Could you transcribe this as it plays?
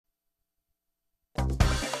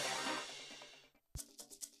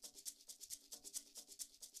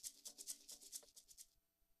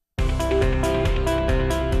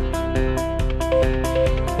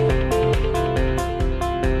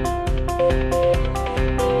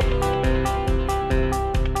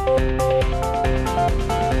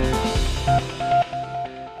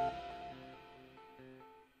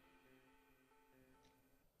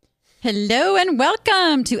Hello and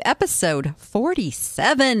welcome to episode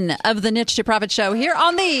 47 of the Niche to Profit Show here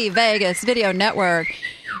on the Vegas Video Network.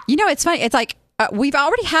 You know, it's funny. It's like we've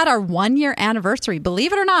already had our 1 year anniversary.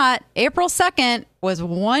 Believe it or not, April 2nd was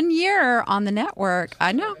 1 year on the network.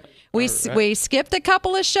 I know. We skipped a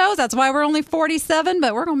couple of shows. That's why we're only 47,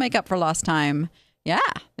 but we're going to make up for lost time. Yeah.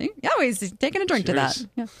 Always taking a drink to that.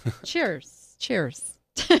 Yeah. Cheers. Cheers.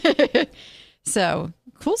 So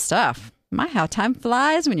cool stuff. My, how time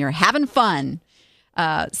flies when you're having fun.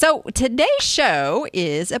 So today's show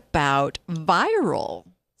is about viral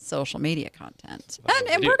social media content.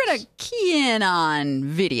 And we're going to key in on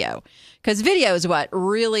video, because video is what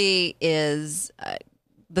really is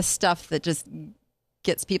the stuff that just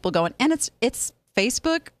gets people going. And it's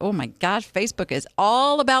Facebook. Oh my gosh, Facebook is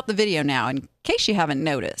all about the video now. In case you haven't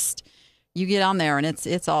noticed, you get on there and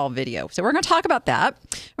it's all video. So we're going to talk about that.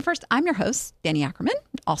 But first, I'm your host, Danny Ackerman,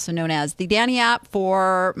 also known as the Danny App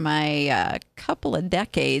for my couple of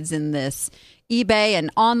decades in this eBay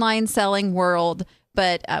and online selling world,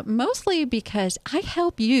 but mostly because I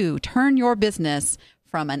help you turn your business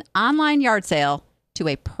from an online yard sale to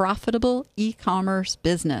a profitable e-commerce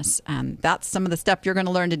business. And that's some of the stuff you're going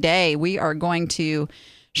to learn today. We are going to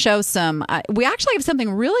show some, we actually have something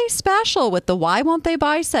really special with the Why Won't They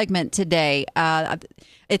Buy segment today.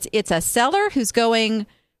 It's a seller who's going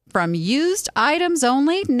from used items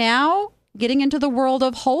only, now getting into the world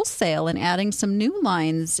of wholesale and adding some new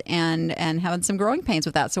lines and having some growing pains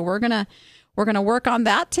with that. So we're gonna work on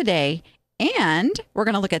that today, and we're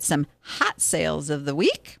gonna look at some hot sales of the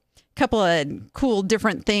week. Couple of cool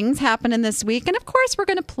different things happening this week. And of course, we're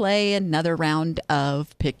going to play another round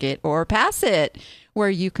of Pick It or Pass It, where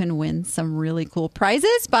you can win some really cool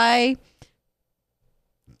prizes by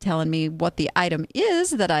telling me what the item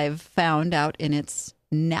is that I've found out in its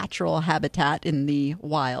natural habitat in the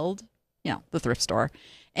wild, the thrift store,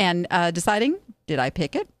 and deciding, did I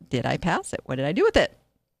pick it? Did I pass it? What did I do with it?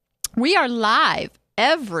 We are live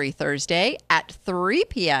every Thursday at 3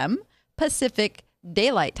 p.m. Pacific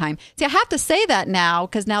Daylight Time. See, I have to say that now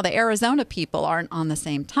because now the Arizona people aren't on the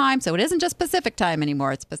same time. So it isn't just Pacific Time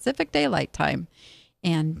anymore. It's Pacific Daylight Time.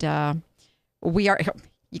 And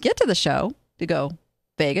you get to the show to go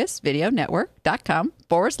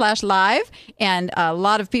VegasVideoNetwork.com/live. And a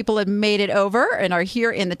lot of people have made it over and are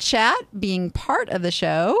here in the chat being part of the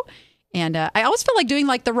show. And I always feel like doing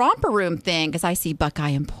like the Romper Room thing because I see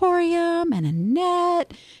Buckeye Emporium and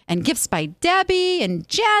Annette and Gifts by Debbie and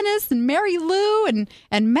Janice and Mary Lou and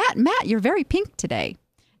Matt. Matt, you're very pink today.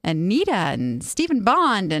 And Nita and Stephen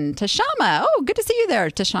Bond and Tashama. Oh, good to see you there,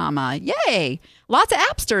 Tashama. Yay. Lots of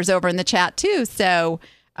appsters over in the chat too. So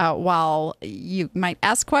while you might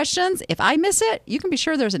ask questions, if I miss it, you can be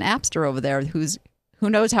sure there's an appster over there who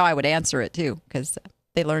knows how I would answer it too, because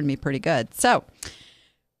they learned me pretty good. So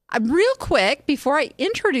real quick, before I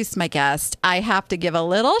introduce my guest, I have to give a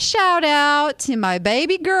little shout out to my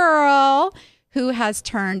baby girl who has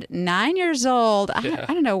turned 9 years old. Yeah.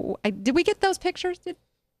 I don't know. Did we get those pictures? There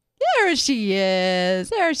she is.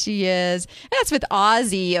 There she is. That's with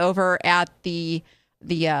Ozzy over at the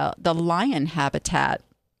lion habitat,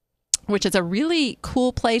 which is a really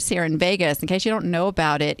cool place here in Vegas. In case you don't know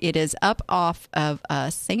about it, it is up off of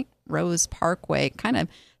St. Rose Parkway, kind of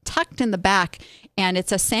tucked in the back, and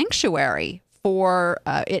it's a sanctuary for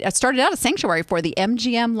it started out a sanctuary for the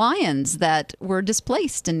MGM lions that were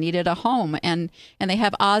displaced and needed a home, and they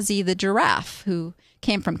have Ozzy the giraffe, who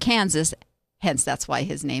came from Kansas, hence that's why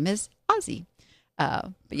his name is Ozzy.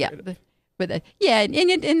 And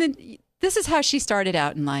this is how she started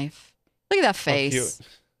out in life. Look at that face. Cute.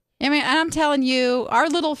 I mean, I'm telling you, our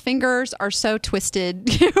little fingers are so twisted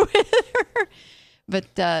with her.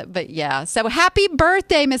 But yeah, so happy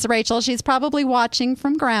birthday, Miss Rachel. She's probably watching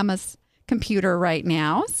from Grandma's computer right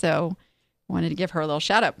now. So wanted to give her a little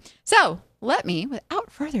shout out. So let me, without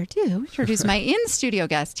further ado, introduce my in-studio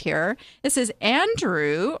guest here. This is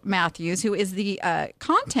Andrew Matthews, who is the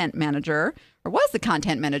content manager, or was the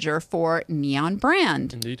content manager for Neon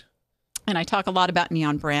Brand. Indeed. And I talk a lot about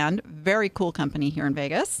Neon Brand. Very cool company here in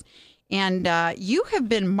Vegas. And you have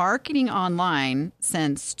been marketing online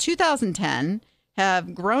since 2010.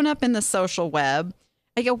 Have grown up in the social web.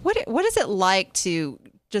 I go, what is it like to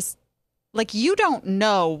just, like, you don't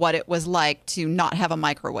know what it was like to not have a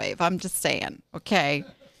microwave. I'm just saying, okay?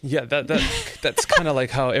 Yeah, that's kind of like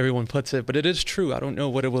how everyone puts it, but it is true. I don't know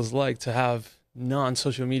what it was like to have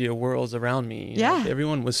non-social media worlds around me. Yeah.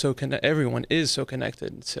 Everyone was everyone is so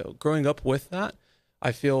connected. So growing up with that,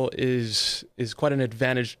 I feel is quite an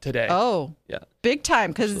advantage today. Oh, yeah, big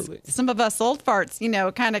time. Because some of us old farts,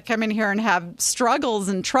 kind of come in here and have struggles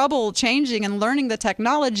and trouble changing and learning the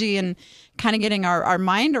technology and kind of getting our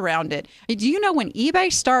mind around it. Do you know when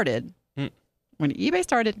eBay started? When eBay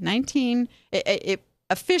started, it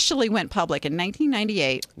officially went public in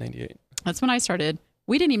 1998. 98. That's when I started.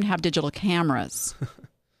 We didn't even have digital cameras.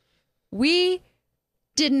 We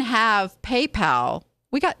didn't have PayPal.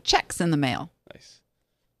 We got checks in the mail. Nice.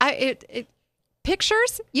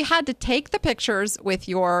 Pictures, you had to take the pictures with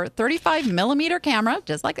your 35 millimeter camera,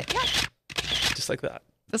 just like that. Yeah. Just like that.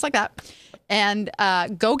 Just like that. And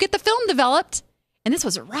go get the film developed. And this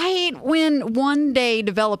was right when one day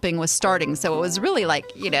developing was starting. So it was really like,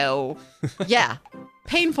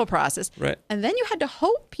 painful process. Right. And then you had to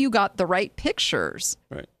hope you got the right pictures.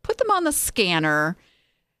 Right. Put them on the scanner.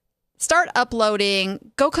 Start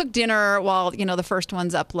uploading. Go cook dinner while, the first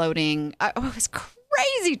one's uploading. It was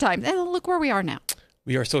crazy times. And look where we are now.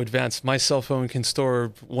 We are so advanced. My cell phone can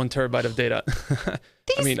store 1 terabyte of data.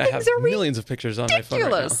 I have millions of pictures on my phone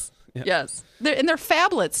right now. Yeah. Yes. They're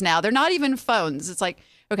phablets now. They're not even phones. It's like,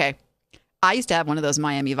 okay, I used to have one of those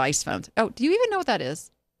Miami Vice phones. Oh, do you even know what that is?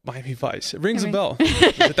 Miami Vice. It rings a bell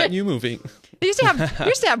with that new movie. You used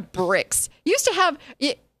to have bricks. You used to have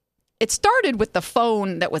it started with the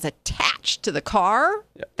phone that was attached to the car.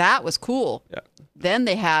 Yeah. That was cool. Yeah. Then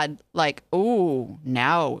they had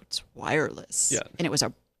now it's wireless. Yeah. And it was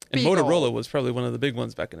a And Motorola was probably one of the big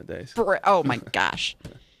ones back in the day. Oh my gosh.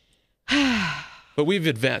 But we've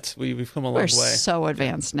advanced. We've come a long way. We're so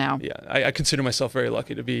advanced now. Yeah, I consider myself very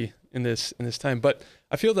lucky to be in this time. But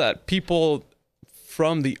I feel that people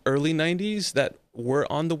from the early 90s that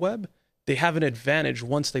were on the web, they have an advantage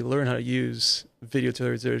once they learn how to use video to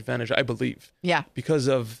their advantage, I believe. Yeah. Because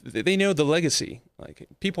they know the legacy. Like,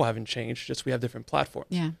 people haven't changed, just we have different platforms.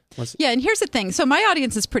 Yeah. And here's the thing. So my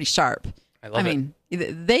audience is pretty sharp. I mean,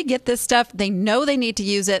 they get this stuff. They know they need to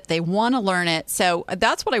use it. They want to learn it. So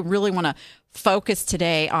that's what I really want to focus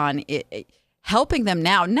today on, helping them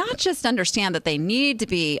now, not just understand that they need to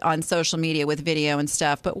be on social media with video and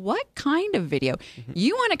stuff, but what kind of video. Mm-hmm.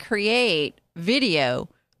 You want to create video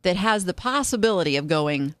that has the possibility of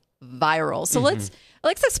going viral. So let's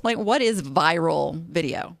explain, what is viral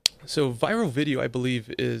video? So viral video, I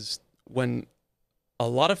believe, is when a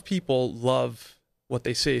lot of people love what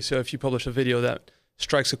they see. So if you publish a video that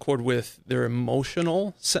strikes a chord with their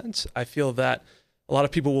emotional sense, I feel that a lot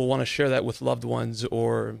of people will want to share that with loved ones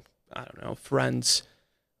or, I don't know, friends.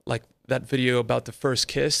 Like that video about the first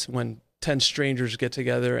kiss, when 10 strangers get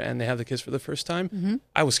together and they have the kiss for the first time. Mm-hmm.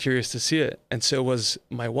 I was curious to see it. And so was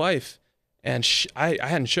my wife. And I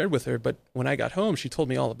hadn't shared with her, but when I got home, she told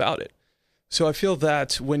me all about it. So I feel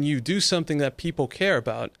that when you do something that people care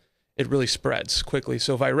about, it really spreads quickly.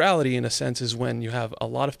 So virality, in a sense, is when you have a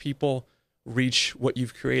lot of people reach what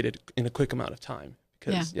you've created in a quick amount of time.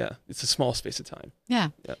 Because it's a small space of time. Yeah.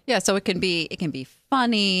 So it can be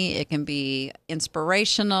funny, it can be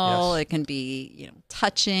inspirational, it can be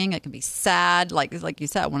touching, it can be sad, like you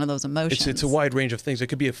said, one of those emotions. It's a wide range of things. It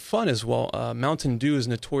could be fun as well. Mountain Dew is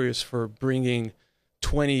notorious for bringing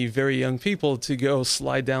 20 very young people to go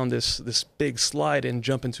slide down this big slide and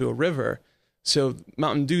jump into a river. So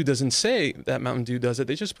Mountain Dew doesn't say that Mountain Dew does it.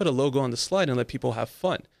 They just put a logo on the slide and let people have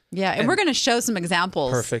fun. Yeah, and we're going to show some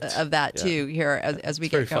examples of that too here as we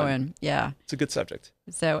get going. Fun. Yeah. It's a good subject.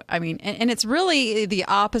 So, I mean, and it's really the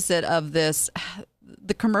opposite of the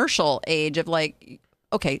commercial age of like,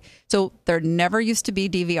 okay, so there never used to be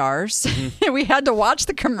DVRs. Mm-hmm. We had to watch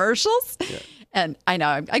the commercials. Yeah. And I know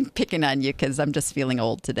I'm picking on you because I'm just feeling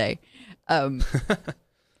old today.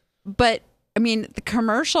 But I mean, the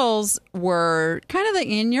commercials were kind of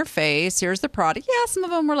in your face. Here's the product. Yeah, some of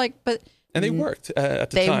them were like, but... And they worked at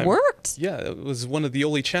the time. They worked. Yeah, it was one of the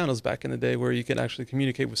only channels back in the day where you could actually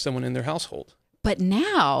communicate with someone in their household. But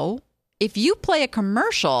now, if you play a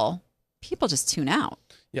commercial, people just tune out.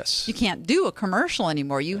 Yes. You can't do a commercial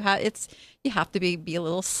anymore. You have to be a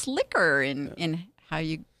little slicker in how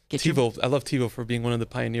you get TiVo. I love TiVo for being one of the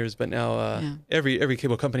pioneers, but now every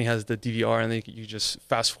cable company has the DVR, and you just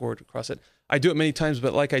fast forward across it. I do it many times,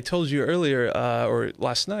 but like I told you earlier or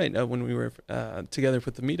last night when we were together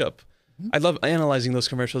with the meetup, I love analyzing those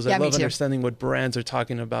commercials. I love understanding what brands are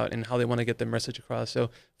talking about and how they want to get their message across.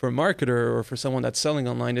 So for a marketer or for someone that's selling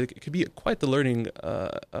online, it could be quite the learning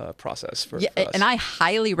process for us. And I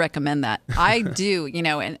highly recommend that. I do,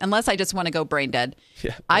 and unless I just want to go brain dead.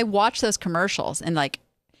 Yeah. I watch those commercials and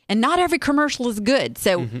not every commercial is good.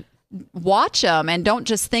 So watch them and don't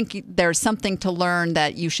just think there's something to learn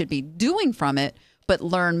that you should be doing from it, but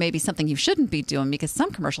learn maybe something you shouldn't be doing, because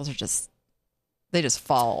some commercials are just they just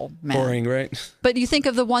fall, man. Boring, right? But you think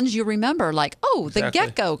of the ones you remember, like, oh, the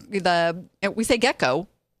Exactly. gecko. We say gecko.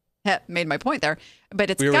 Made my point there,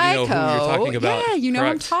 but it's We already know Geico. who you're talking about. Yeah, you know what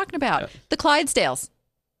I'm Correct. talking about. Yeah. The Clydesdales,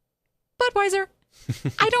 Budweiser.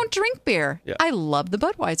 I don't drink beer. Yeah. I love the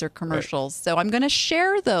Budweiser commercials, so I'm going to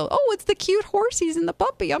share those. Oh, it's the cute horsies and the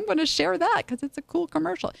puppy. I'm going to share that because it's a cool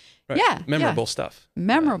commercial. Right. Yeah, Memorable stuff.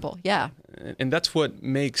 memorable. Yeah. And that's what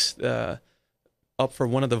makes up for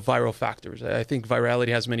one of the viral factors. I think virality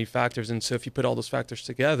has many factors, and so if you put all those factors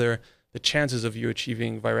together, the chances of you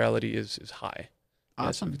achieving virality is high. Yeah, so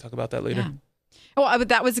Awesome. we can talk about that later. Yeah. Well,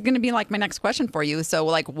 that was going to be like my next question for you. So,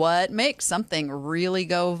 like, what makes something really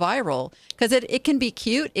go viral? Because it can be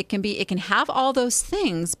cute, it can have all those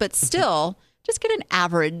things, but still just get an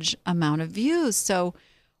average amount of views. So,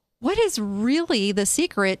 what is really the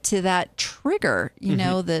secret to that trigger? You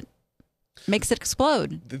know, that makes it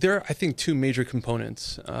explode. There are, I think, two major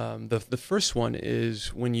components. The first one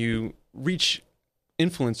is when you reach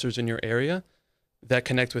influencers in your area that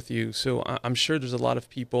connect with you. So I'm sure there's a lot of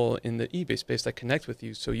people in the eBay space that connect with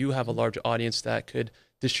you. So you have a large audience that could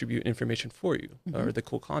distribute information for you or the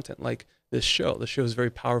cool content like this show. The show is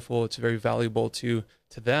very powerful. It's very valuable to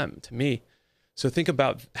them, to me. So think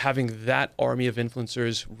about having that army of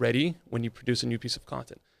influencers ready when you produce a new piece of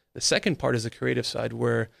content. The second part is the creative side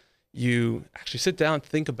where you actually sit down,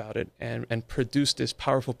 think about it, and produce this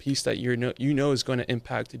powerful piece that you know is going to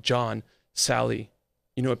impact John, Sally.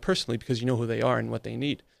 You know it personally because you know who they are and what they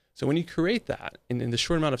need. So when you create that in the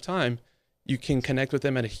short amount of time, you can connect with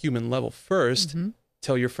them at a human level first,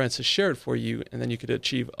 tell your friends to share it for you, and then you could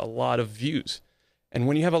achieve a lot of views. And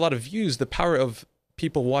when you have a lot of views, the power of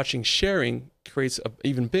people watching, sharing creates an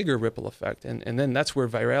even bigger ripple effect. And then that's where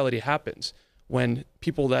virality happens. When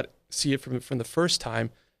people that see it from the first time,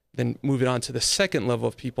 then move it on to the second level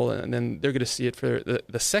of people, and then they're going to see it for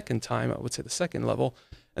the second time, I would say the second level.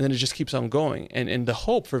 And then it just keeps on going. And the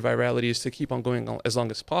hope for virality is to keep on going as long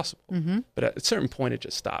as possible. But at a certain point, it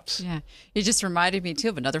just stops. Yeah. It just reminded me, too,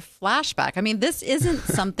 of another flashback. I mean, this isn't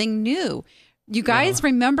something new. You guys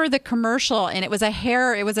remember the commercial, and it was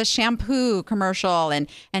a shampoo commercial, and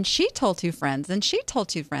she told two friends, and she told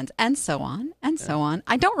two friends, and so on, and so on.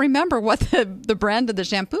 I don't remember what the brand of the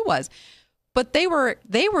shampoo was, but they were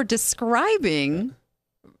describing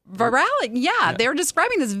virality. Yeah, they were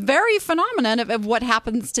describing this very phenomenon of what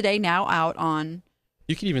happens today now out on.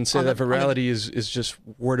 You can even say that virality is just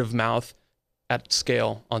word of mouth at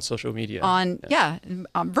scale on social media.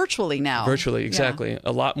 Virtually now. Virtually, exactly.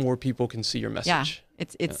 A lot more people can see your message. Yeah,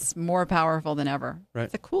 it's more powerful than ever. Right.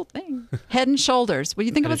 It's a cool thing. Head and Shoulders. What do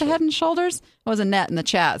you think about the Head and Shoulders? It was Annette in the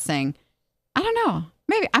chat saying, I don't know.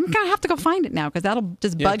 Maybe I'm going to have to go find it now because that'll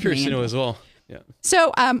just bug me. Curious to know as well. Yeah.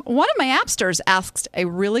 So one of my appsters asked a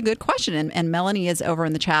really good question, and Melanie is over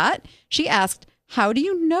in the chat. She asked, how do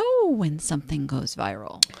you know when something goes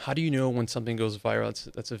viral? How do you know when something goes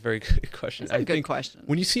viral? That's a very good question. That's a good question.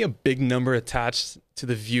 When you see a big number attached to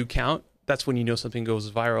the view count, that's when you know something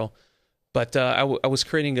goes viral. But I was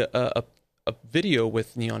creating a video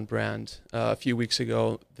with Neon Brand a few weeks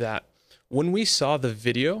ago that when we saw the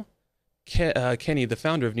video, Kenny, the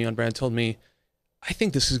founder of Neon Brand, told me, I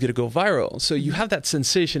think this is going to go viral. So you have that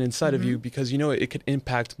sensation inside of you because you know it could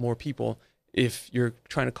impact more people if you're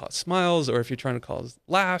trying to cause smiles or if you're trying to cause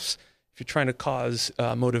laughs, if you're trying to cause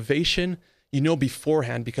motivation, you know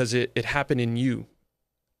beforehand because it happened in you.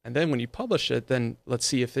 And then when you publish it, then let's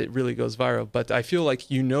see if it really goes viral. But I feel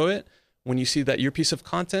like you know it when you see that your piece of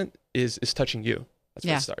content is touching you. That's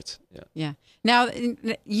where it starts. Yeah. Now,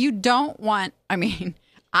 you don't want, I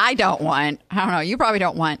don't know, you probably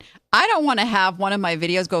don't want, I don't want to have one of my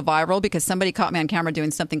videos go viral because somebody caught me on camera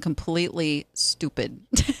doing something completely stupid.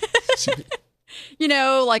 You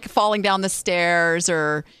know, like falling down the stairs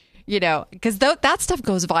or, you know, because that stuff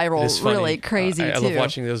goes viral really crazy too. I love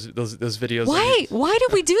watching those videos. Why do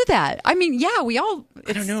we do that? I mean, we all...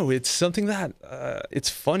 I don't know. It's something that it's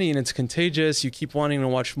funny and it's contagious. You keep wanting to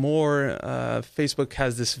watch more. Facebook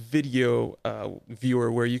has this video viewer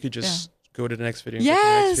where you could just... go to the next video and go to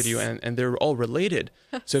the next video, and they're all related.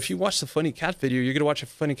 So if you watch the funny cat video, you're going to watch a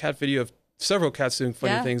funny cat video of several cats doing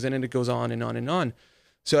funny things, and then it goes on and on and on.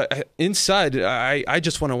 So inside, I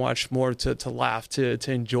just want to watch more to laugh, to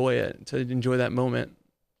enjoy it, to enjoy that moment,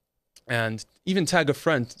 and even tag a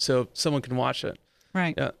friend so someone can watch it.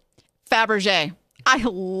 Right. Yeah. Fabergé. I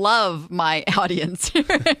love my audience.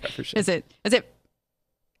 Is it?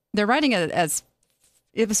 They're writing it as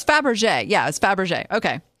it was Fabergé. Yeah, it's Fabergé.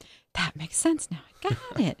 Okay. That makes sense now. I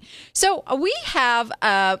got it. So we have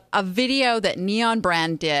a video that Neon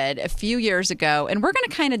Brand did a few years ago, and we're going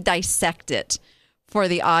to kind of dissect it for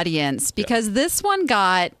the audience because this one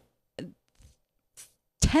got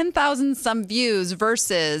 10,000 some views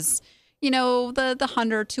versus, you know, the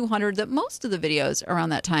 100, 200 that most of the videos around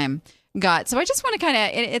that time got. So I just want to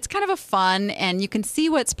it's kind of a fun, and you can see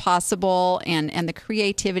what's possible and the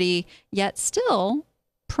creativity, yet still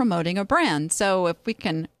promoting a brand. So if we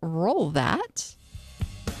can roll that.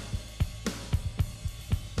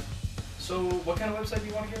 So what kind of website do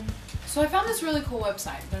you want here? So I found this really cool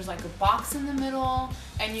website. There's like a box in the middle,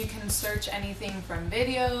 and you can search anything from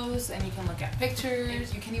videos, and you can look at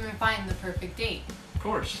pictures. You can even find the perfect date. Of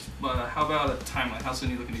course. How about a timeline? How soon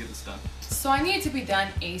are you looking to get this done? So I need it to be done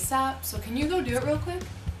ASAP. So can you go do it real quick?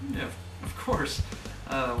 Yeah, of course.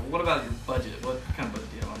 What about your budget? What kind of budget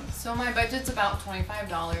do you have on this? So my budget's about $25.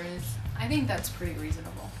 I think that's pretty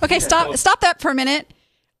reasonable. Okay, Yeah, stop that for a minute.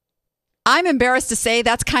 I'm embarrassed to say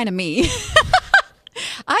that's kind of me.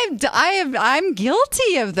 I'm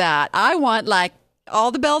guilty of that. I want like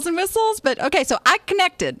all the bells and whistles, but okay, so I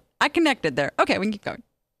connected there. Okay, we can keep going.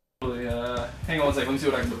 Hang on one second. Let me see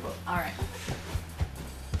what I can whip up. All right.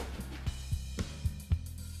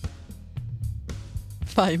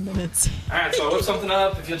 Five minutes. All right, so I whipped something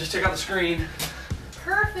up. If you'll just check out the screen.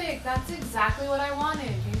 Perfect. That's exactly what I wanted.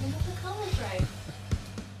 You even got the colors right.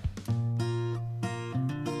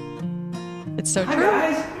 It's so Hi true.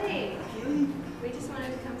 guys. Hey, we just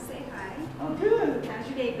wanted to come say hi. Oh, good. How's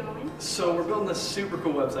your day going? So we're building this super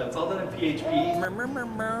cool website. It's all done in PHP.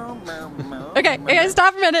 Okay,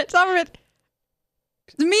 stop a minute.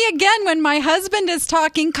 It's me again when my husband is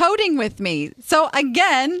talking coding with me. So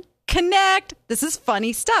again, connect. This is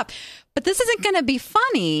funny stuff. But this isn't going to be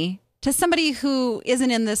funny to somebody who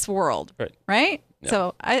isn't in this world. Right? Yeah.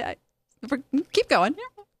 So I keep going.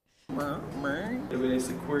 It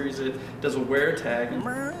basically queries it, does a where tag, fields,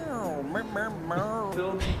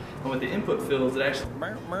 and with the input fields, it actually.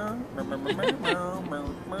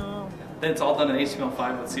 Then it's all done in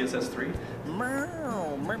HTML5 with CSS3.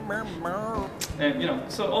 And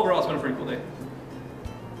so overall, it's been a pretty cool day.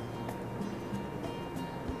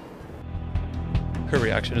 Her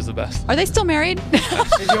reaction is the best. Are they still married?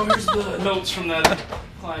 Hey, Joe, here's the notes from that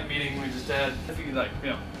client meeting we just had. If you could,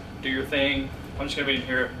 do your thing. I'm just gonna be in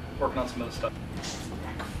here working on some other stuff.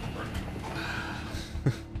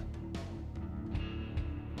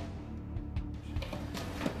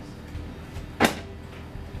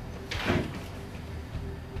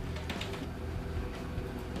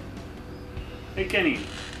 Hey Kenny,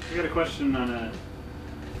 I got a question on a.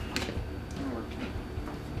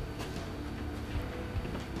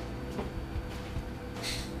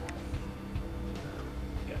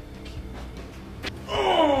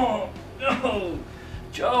 Oh no,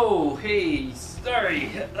 Joe. Hey, sorry.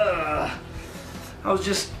 I was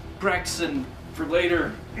just practicing for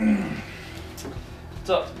later. What's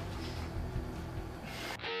up?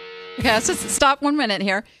 Okay, let's just stop 1 minute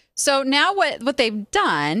here. So now what they've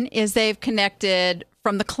done is they've connected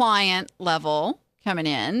from the client level coming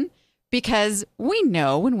in, because we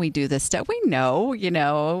know when we do this stuff, we know,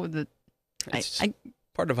 that It's I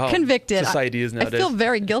part of how convicted. society is I nowadays. feel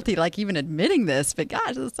very guilty, like even admitting this, but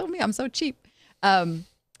gosh, it's so me. I'm so cheap. And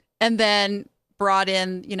then brought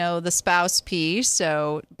in, the spouse piece.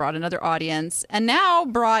 So brought another audience, and now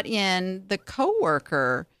brought in the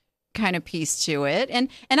coworker kind of piece to it. And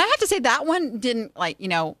I have to say that one didn't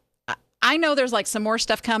I know there's like some more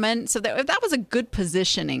stuff coming. So that was a good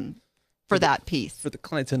positioning for that piece. for the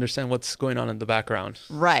client to understand what's going on in the background.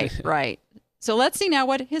 Right, right. So let's see now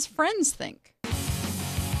what his friends think.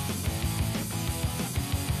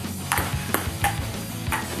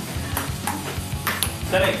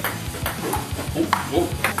 Setting. Oh, whoa.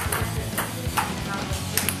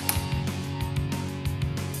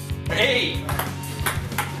 Hey!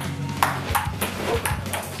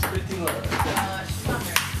 Pretty low. She's not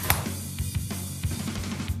there.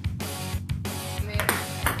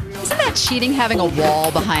 Isn't that cheating having a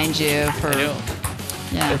wall behind you for I know.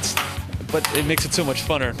 yeah. But it makes it so much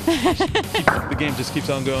funner. The game just keeps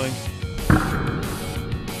on going.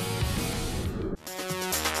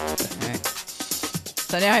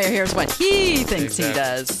 So now here's what he thinks he Exactly.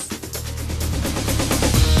 does.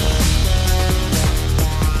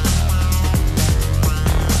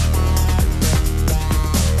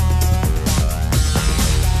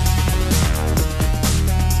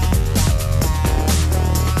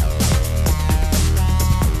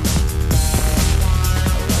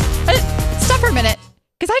 Stop for a minute,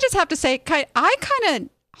 because I just have to say, I kind of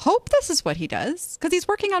hope this is what he does, because he's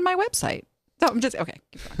working on my website. So I'm just okay.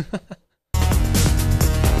 Keep going.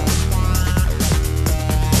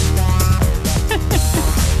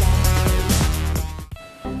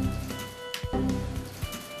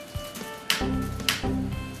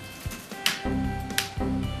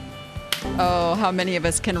 Oh, how many of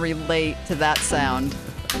us can relate to that sound.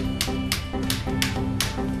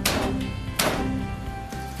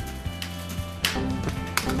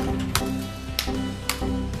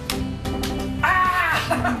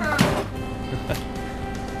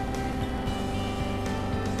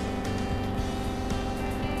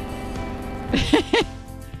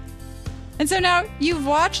 And so now you've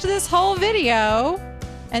watched this whole video,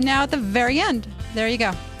 and now at the very end, there you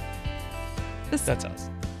go. That's us.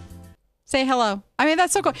 Say hello. I mean,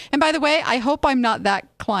 that's so cool. And by the way, I hope I'm not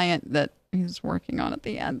that client that he's working on at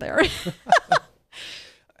the end there.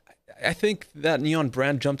 I think that Neon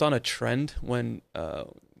brand jumped on a trend when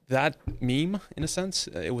that meme, in a sense,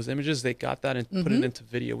 it was images. They got that and put it into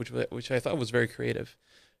video, which I thought was very creative.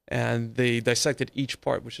 And they dissected each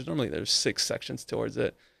part, which is normally there's 6 sections towards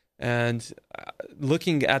it. And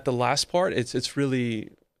looking at the last part, it's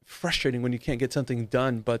really frustrating when you can't get something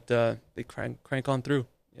done, but they crank on through.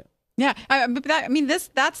 Yeah.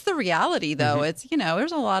 That's the reality, though. It's,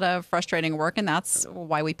 there's a lot of frustrating work, and that's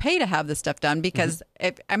why we pay to have this stuff done. Because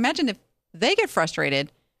imagine if they get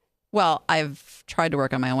frustrated. Well, I've tried to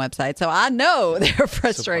work on my own website, so I know their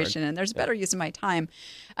frustration, and there's better use of my time.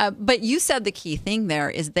 But you said the key thing there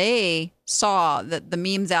is they saw that the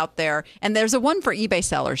memes out there, and there's a one for eBay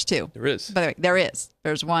sellers too. There is. By the way, there is.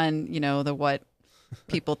 There's one, the what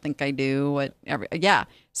people think I do, yeah.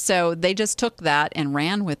 So they just took that and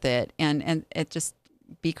ran with it, and it just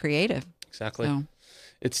be creative. Exactly. So.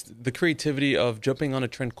 It's the creativity of jumping on a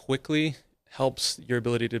trend quickly helps your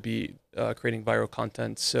ability to be creating viral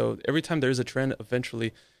content. So every time there's a trend,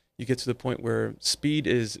 eventually you get to the point where speed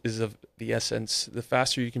is of the essence. The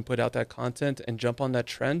faster you can put out that content and jump on that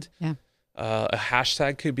trend, a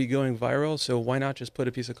hashtag could be going viral. So why not just put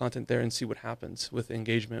a piece of content there and see what happens with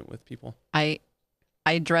engagement with people? I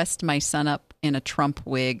dressed my son up in a Trump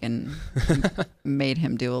wig and made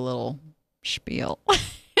him do a little spiel.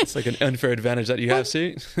 It's like an unfair advantage that you have,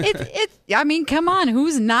 see? I mean, come on.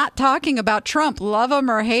 Who's not talking about Trump? Love him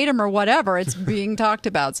or hate him or whatever. It's being talked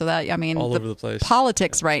about. So that, all over the place.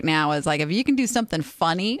 Politics right now is like, if you can do something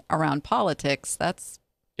funny around politics, it'll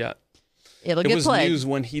get played. It was news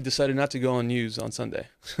when he decided not to go on news on Sunday.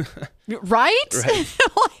 Right?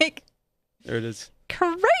 Like, there it is.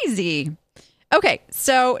 Crazy. Okay,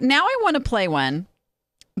 so now I want to play one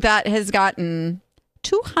that has gotten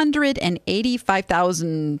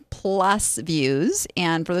 285,000 plus views.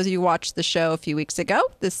 And for those of you who watched the show a few weeks ago,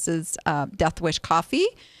 this is Death Wish Coffee,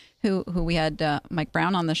 who we had Mike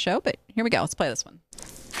Brown on the show. But here we go. Let's play this one.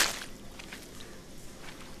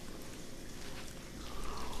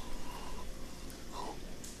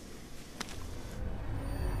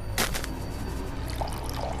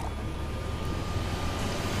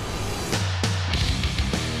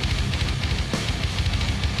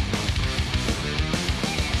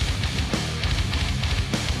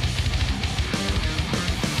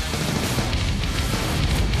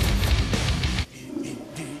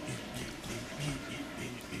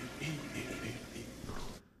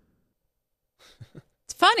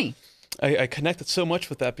 Funny. I connected so much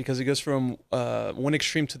with that because it goes from one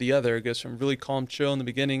extreme to the other. It goes from really calm, chill in the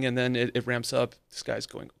beginning, and then it ramps up. This guy's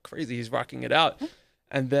going crazy. He's rocking it out.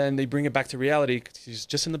 And then they bring it back to reality because he's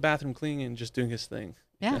just in the bathroom cleaning and just doing his thing.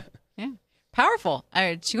 Yeah. Powerful.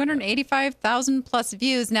 285,000 plus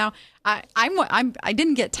views. Now, I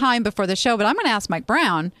didn't get time before the show, but I'm going to ask Mike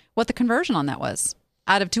Brown what the conversion on that was.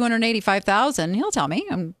 Out of 285,000, he'll tell me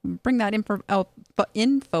and bring that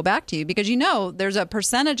info back to you because there's a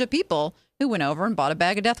percentage of people who went over and bought a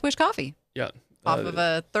bag of Death Wish coffee. Yeah. Off of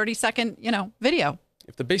a 30-second, video.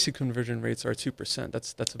 If the basic conversion rates are 2%,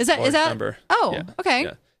 that's a large number. Oh, yeah. Okay.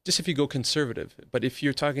 Yeah. Just if you go conservative. But if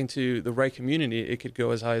you're talking to the right community, it could go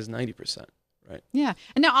as high as 90%, right? Yeah.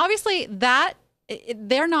 And now, obviously,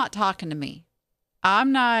 they're not talking to me.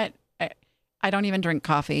 I don't even drink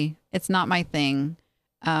coffee. It's not my thing.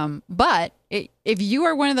 But if you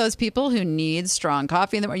are one of those people who needs strong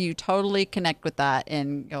coffee, and you totally connect with that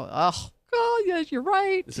and go, oh, yes, you're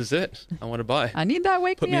right. This is it. I want to buy. I need that.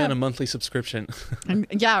 Put me on a monthly subscription.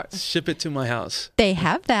 Yeah. Ship it to my house. They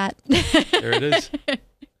have that. There it is.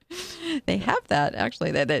 They have that,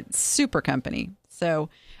 actually, that super company. So,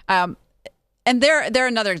 and they're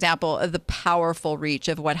another example of the powerful reach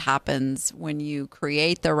of what happens when you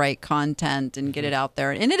create the right content and get it out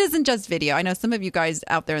there. And it isn't just video. I know some of you guys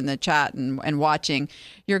out there in the chat and watching,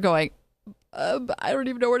 you're going, I don't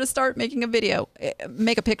even know where to start making a video.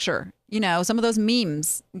 Make a picture. Some of those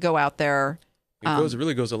memes go out there. It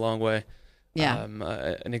really goes a long way. Yeah.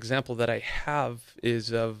 An example that I have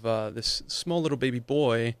is of this small little baby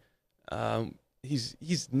boy.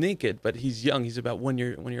 He's naked, but he's young. He's about one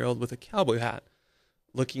year old with a cowboy hat.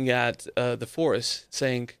 looking at the forest,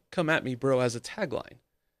 saying, "Come at me, bro," as a tagline.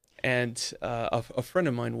 And a friend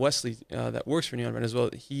of mine, Wesley, that works for Neon Brand as well,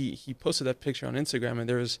 he posted that picture on Instagram, and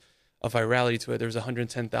there was a virality to it. There was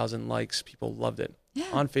 110,000 likes. People loved it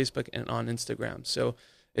on Facebook and on Instagram. So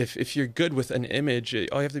if you're good with an image,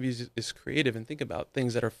 all you have to be is creative and think about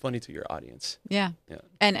things that are funny to your audience. Yeah.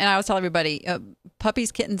 And I always tell everybody,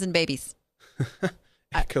 puppies, kittens, and babies.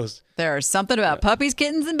 There's something about puppies,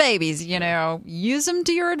 kittens, and babies. You know, use them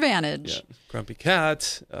to your advantage. Yeah. Grumpy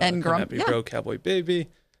cat, and Grumpy Bro, Cowboy Baby.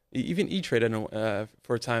 Even E-Trade, I know,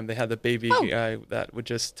 for a time they had the baby guy that would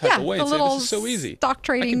just type away and say, "This is so easy." Stock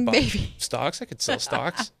trading baby. Stocks. I could sell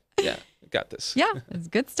stocks. Yeah, I got this. Yeah, it's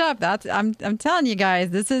good stuff. I'm telling you guys,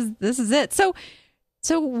 this is it.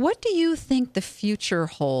 So what do you think the future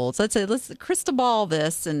holds? Let's crystal ball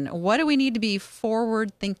this, and what do we need to be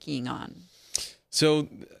forward thinking on? So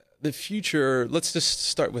the future, let's just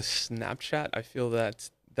start with Snapchat. I feel that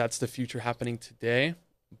that's the future happening today.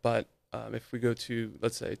 But if we go to,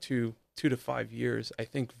 let's say, 2 to 5 years, I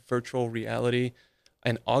think virtual reality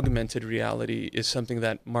and augmented reality is something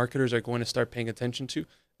that marketers are going to start paying attention to.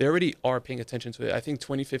 They already are paying attention to it. I think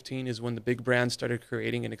 2015 is when the big brands started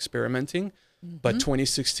creating and experimenting. But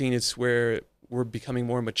 2016 is where we're becoming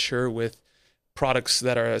more mature with products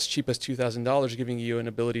that are as cheap as $2,000, giving you an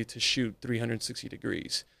ability to shoot 360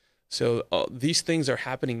 degrees. So these things are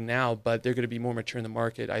happening now, but they're going to be more mature in the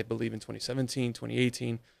market, I believe, in 2017,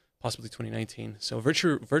 2018, possibly 2019. So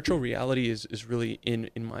virtual reality is really in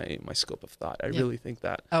my scope of thought. I really think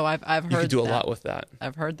that. Oh, I've heard you could do that. a lot with that.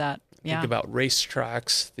 I've heard that. Yeah. Think about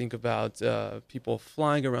racetracks. Think about people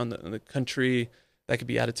flying around the country. That could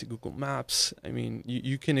be added to Google Maps. I mean,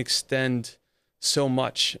 you can extend so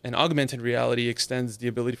much, and augmented reality extends the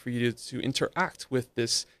ability for you to interact with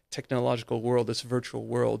this technological world, this virtual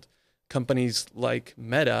world. Companies like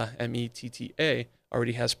Meta, METTA,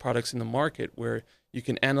 already has products in the market where you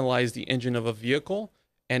can analyze the engine of a vehicle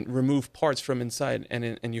and remove parts from inside,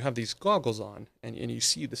 and you have these goggles on, and you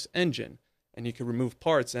see this engine, and you can remove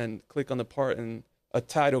parts and click on the part, and a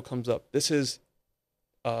title comes up. This is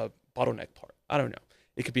a bottleneck part. I don't know.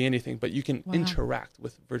 It could be anything, but you can interact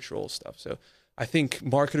with virtual stuff. So I think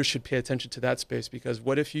marketers should pay attention to that space, because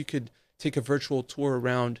what if you could take a virtual tour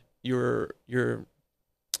around your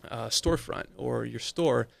storefront or your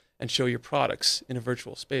store and show your products in a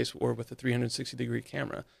virtual space or with a 360-degree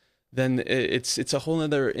camera? Then it's a whole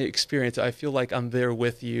other experience. I feel like I'm there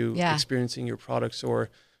with you, experiencing your products or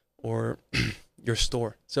your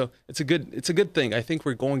store. So it's a good thing. I think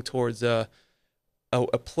we're going towards a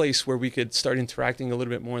place where we could start interacting a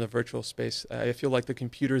little bit more in the virtual space. I feel like the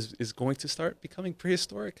computer is going to start becoming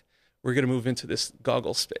prehistoric. We're going to move into this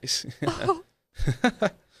goggle space.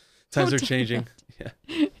 Times are changing. Yeah.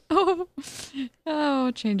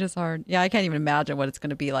 Oh, change is hard. Yeah, I can't even imagine what it's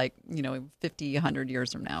going to be like, 50, 100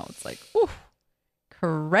 years from now. It's like, whew,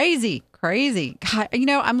 crazy. God,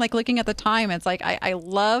 I'm like looking at the time. It's like, I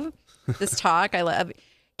love this talk.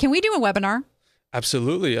 Can we do a webinar?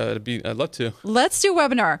 Absolutely. I'd love to. Let's do a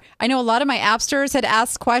webinar. I know a lot of my appsters had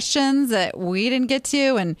asked questions that we didn't get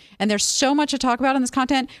to, and there's so much to talk about in this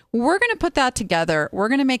content. We're going to put that together. We're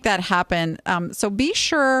going to make that happen. So be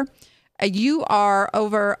sure you are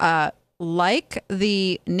over, like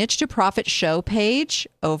the Niche to Profit show page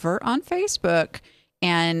over on Facebook,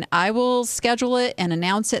 and I will schedule it and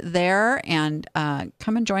announce it there, and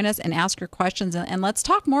come and join us and ask your questions, and let's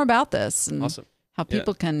talk more about this. And awesome. How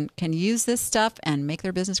people can use this stuff and make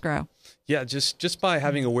their business grow. Yeah, just by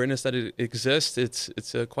having awareness that it exists, it's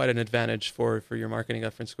quite an advantage for your marketing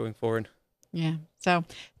efforts going forward. Yeah. So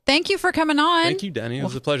thank you for coming on. Thank you, Danny. It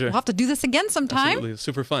was a pleasure. We'll have to do this again sometime. Absolutely.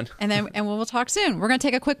 Super fun. And we'll talk soon. We're going to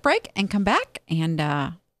take a quick break and come back and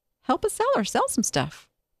help us sell some stuff.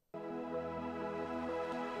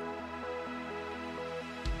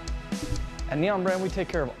 At Neon Brand, we take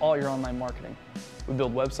care of all your online marketing. We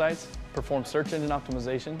build websites, perform search engine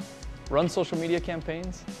optimization, run social media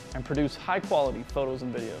campaigns, and produce high-quality photos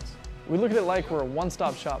and videos. We look at it like we're a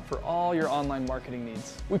one-stop shop for all your online marketing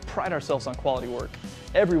needs. We pride ourselves on quality work.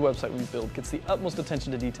 Every website we build gets the utmost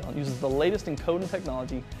attention to detail and uses the latest in code and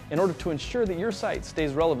technology in order to ensure that your site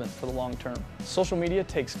stays relevant for the long term. Social media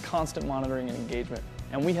takes constant monitoring and engagement,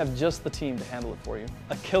 and we have just the team to handle it for you.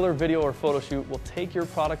 A killer video or photo shoot will take your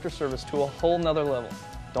product or service to a whole nother level.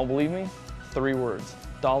 Don't believe me? 3 words.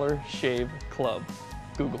 Dollar Shave Club.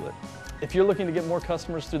 Google it. If you're looking to get more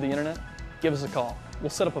customers through the internet, give us a call.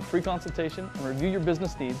 We'll set up a free consultation and review your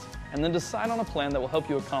business needs, and then decide on a plan that will help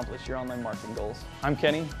you accomplish your online marketing goals. I'm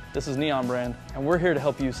Kenny, this is Neon Brand, and we're here to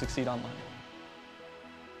help you succeed online.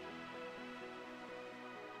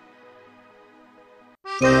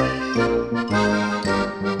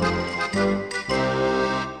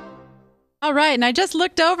 right. And I just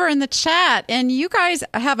looked over in the chat, and you guys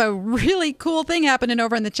have a really cool thing happening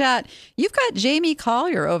over in the chat. You've got Jamie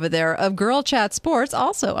Collier over there of Girl Chat Sports,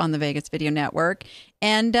 also on the Vegas Video Network.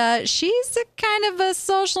 And she's a kind of a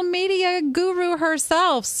social media guru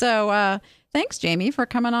herself. So thanks, Jamie, for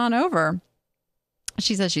coming on over.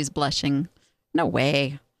 She says she's blushing. No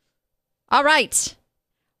way. All right.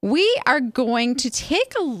 We are going to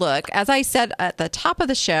take a look, as I said at the top of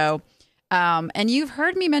the show, and you've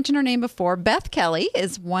heard me mention her name before. Beth Kelly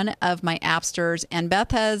is one of my appsters, and Beth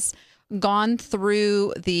has gone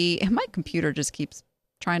through my computer just keeps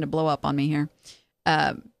trying to blow up on me here.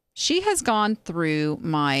 She has gone through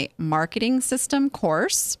my marketing system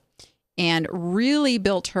course and really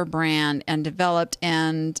built her brand and developed,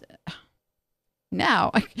 and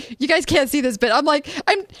now you guys can't see this, but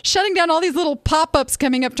I'm shutting down all these little pop-ups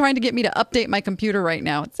coming up trying to get me to update my computer right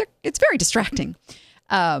now. It's very distracting.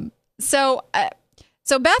 So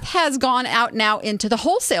Beth has gone out now into the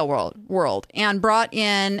wholesale world and brought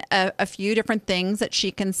in a few different things that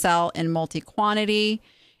she can sell in multi-quantity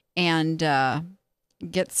and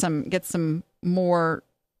get some more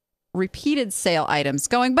repeated sale items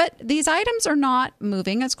going. But these items are not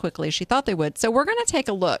moving as quickly as she thought they would. So we're going to take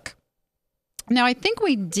a look. Now, I think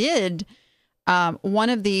we did one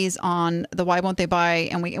of these on the Why Won't They Buy,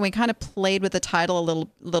 and we kind of played with the title a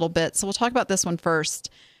little bit. So we'll talk about this one first.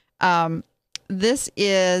 This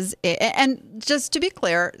is, and just to be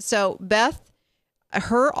clear, so Beth,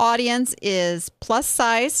 her audience is plus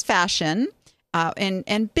size fashion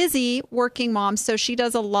and busy working moms. So she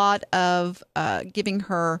does a lot of giving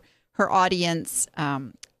her audience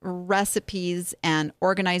recipes and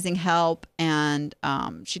organizing help, and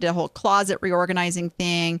she did a whole closet reorganizing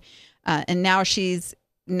thing, and now she's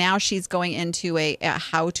going into a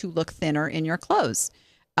how to look thinner in your clothes.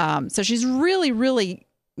 So she's really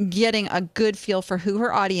getting a good feel for who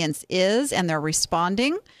her audience is, and they're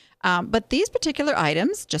responding, but these particular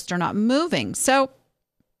items just are not moving. So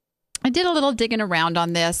I did a little digging around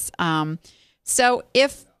on this. So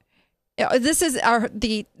if this is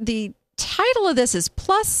the title of this is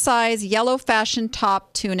plus size yellow fashion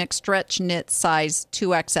top tunic stretch knit size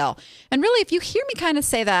 2XL. And really, if you hear me kind of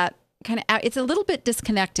say that, it's a little bit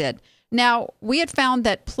disconnected. Now, we had found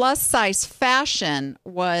that plus size fashion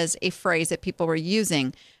was a phrase that people were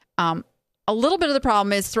using. A little bit of the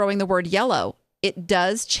problem is throwing the word yellow. It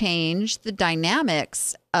does change the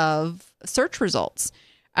dynamics of search results.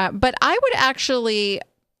 But I would actually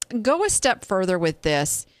go a step further with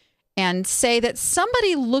this and say that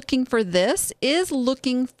somebody looking for this is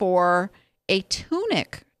looking for a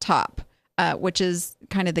tunic top, which is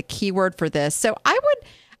kind of the key word for this. So I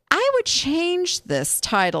would change this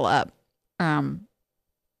title up.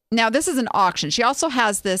 Now, this is an auction. She also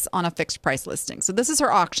has this on a fixed price listing. So this is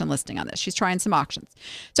her auction listing on this. She's trying some auctions.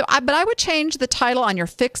 But I would change the title on your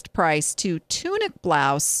fixed price to tunic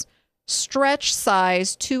blouse, stretch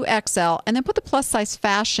size 2XL, and then put the plus size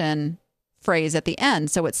fashion phrase at the end,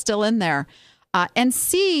 so it's still in there, and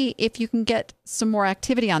see if you can get some more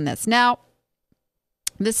activity on this. Now,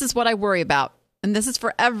 this is what I worry about, and this is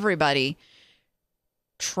for everybody.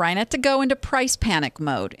 Try not to go into price panic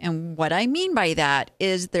mode. And what I mean by that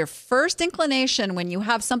is their first inclination when you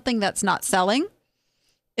have something that's not selling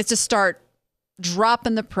is to start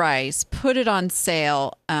dropping the price, put it on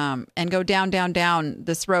sale, and go down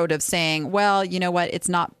this road of saying, well, you know what, it's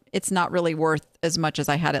not really worth as much as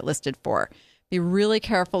I had it listed for. Be really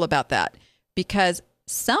careful about that, because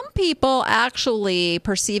some people actually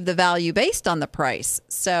perceive the value based on the price.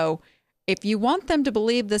 So if you want them to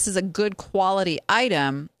believe this is a good quality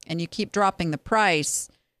item and you keep dropping the price,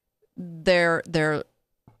 they're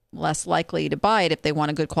less likely to buy it if they want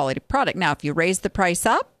a good quality product. Now, if you raise the price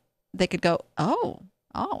up, they could go, oh,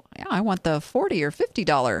 yeah, I want the $40 or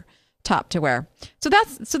 $50 top to wear. So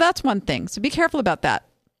that's one thing. So be careful about that.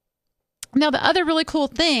 Now, the other really cool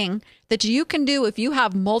thing that you can do if you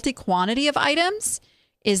have multi-quantity of items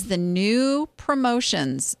is the new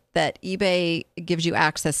promotions that eBay gives you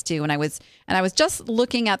access to. And I was just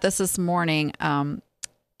looking at this morning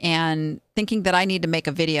and thinking that I need to make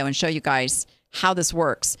a video and show you guys how this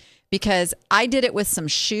works, because I did it with some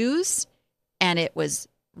shoes and it was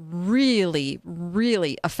really,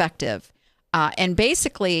 really effective. And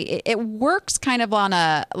basically it works kind of on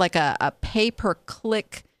a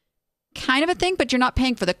pay-per-click kind of a thing, but you're not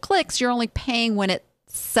paying for the clicks. You're only paying when it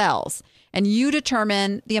sells. And you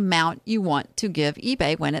determine the amount you want to give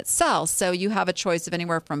eBay when it sells. So you have a choice of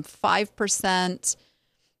anywhere from 5%.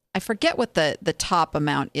 I forget what the top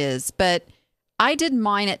amount is, but I did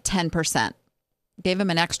mine at 10%. Gave them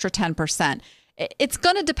an extra 10%. It's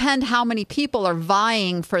going to depend how many people are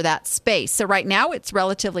vying for that space. So right now it's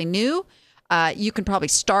relatively new. You can probably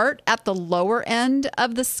start at the lower end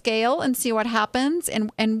of the scale and see what happens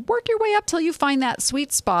and work your way up till you find that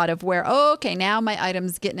sweet spot of where, oh, okay, now my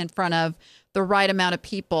item's getting in front of the right amount of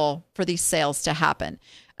people for these sales to happen.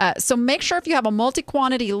 So make sure if you have a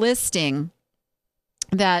multi-quantity listing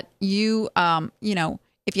that you,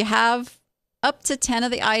 if you have up to 10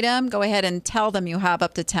 of the item, go ahead and tell them you have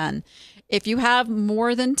up to 10. If you have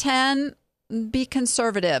more than 10, be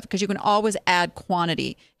conservative because you can always add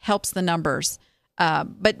quantity, helps the numbers.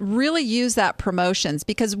 But really use that promotions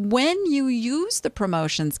because when you use the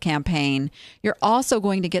promotions campaign, you're also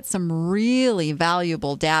going to get some really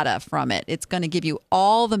valuable data from it. It's going to give you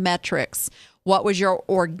all the metrics. What was your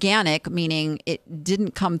organic, meaning it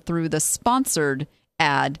didn't come through the sponsored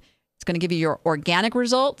ad. It's going to give you your organic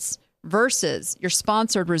results versus your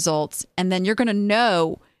sponsored results. And then you're going to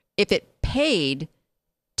know if it paid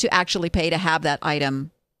to actually pay to have that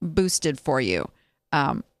item boosted for you.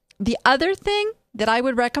 The other thing that I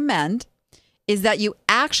would recommend is that you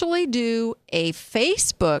actually do a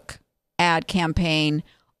Facebook ad campaign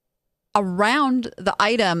around the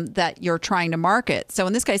item that you're trying to market. So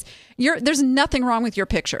in this case, there's nothing wrong with your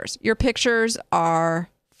pictures. Your pictures are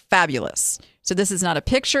fabulous. So this is not a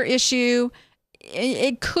picture issue.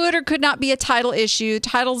 It could or could not be a title issue.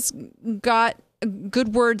 Title's got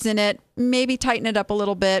good words in it. Maybe tighten it up a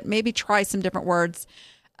little bit. Maybe try some different words.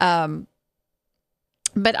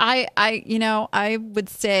 But I would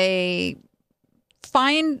say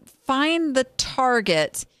find the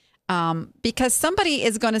target because somebody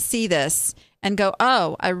is going to see this and go,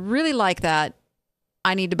 oh, I really like that.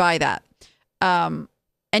 I need to buy that. And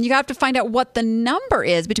you have to find out what the number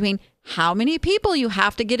is between how many people you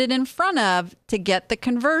have to get it in front of to get the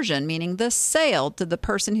conversion, meaning the sale to the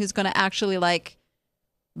person who's going to actually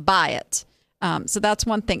buy it. So that's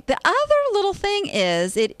one thing. The other little thing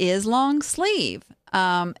is it is long sleeve.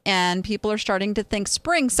 And people are starting to think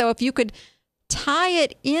spring. So if you could tie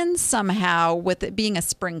it in somehow with it being a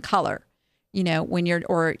spring color, when you're,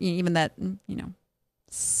 or even that,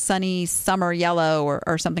 sunny summer yellow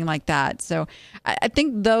or something like that. So I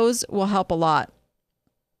think those will help a lot.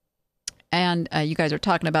 And you guys are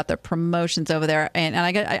talking about the promotions over there.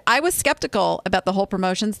 And I was skeptical about the whole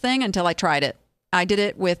promotions thing until I tried it. I did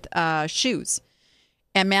it with shoes.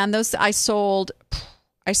 And man, I sold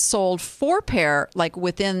 4 pair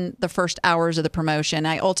within the first hours of the promotion.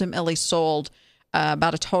 I ultimately sold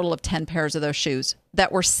about a total of 10 pairs of those shoes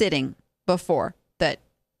that were sitting before that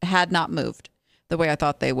had not moved the way I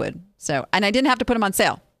thought they would. So, and I didn't have to put them on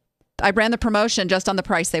sale. I ran the promotion just on the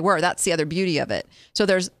price they were. That's the other beauty of it. So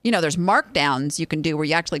there's markdowns you can do where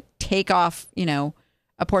you actually take off, a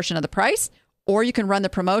portion of the price, or you can run the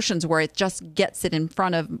promotions where it just gets it in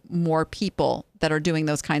front of more people that are doing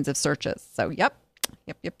those kinds of searches. So, yep.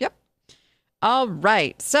 All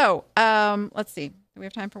right. So, let's see. Do we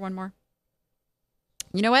have time for one more?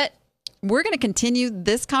 You know what? We're going to continue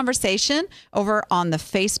this conversation over on the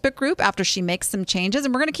Facebook group after she makes some changes.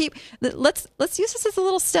 And we're going to let's use this as a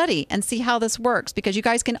little study and see how this works because you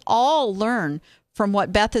guys can all learn from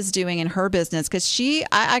what Beth is doing in her business because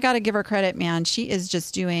I got to give her credit, man. She is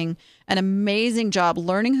just doing an amazing job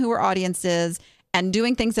learning who her audience is and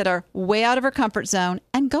doing things that are way out of her comfort zone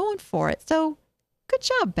and going for it. So good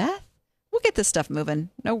job, Beth. We'll get this stuff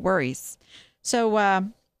moving. No worries.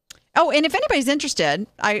 So, and if anybody's interested,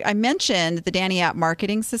 I mentioned the Danny App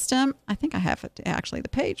marketing system. I think I have the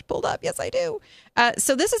page pulled up. Yes, I do.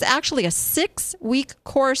 So this is actually a 6-week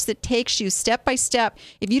course that takes you step by step.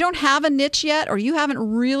 If you don't have a niche yet, or you haven't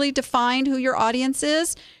really defined who your audience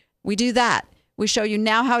is, we do that. We show you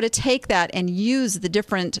now how to take that and use the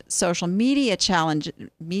different social media channels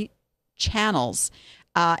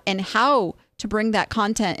and how to bring that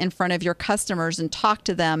content in front of your customers and talk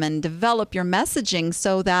to them and develop your messaging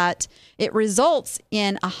so that it results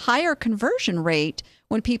in a higher conversion rate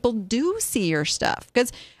when people do see your stuff.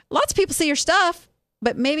 Because lots of people see your stuff,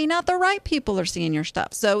 but maybe not the right people are seeing your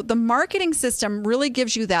stuff. So the marketing system really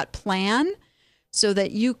gives you that plan so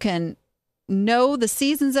that you can know the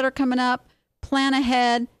seasons that are coming up, plan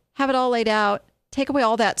ahead, have it all laid out, take away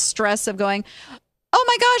all that stress of going, oh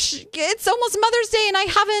my gosh, it's almost Mother's Day and I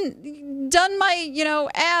haven't done my,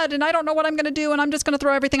 ad and I don't know what I'm going to do and I'm just going to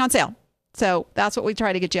throw everything on sale. So that's what we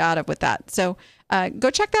try to get you out of with that. So go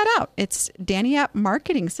check that out. It's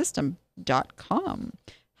DannyAppMarketingSystem.com.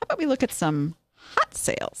 How about we look at some hot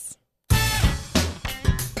sales?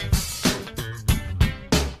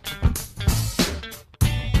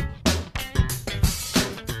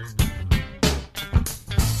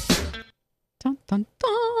 Dun, dun,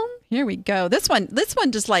 dun. Here we go. This one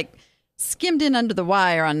just skimmed in under the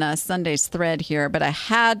wire on Sunday's thread here, but I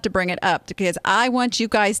had to bring it up because I want you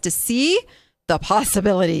guys to see the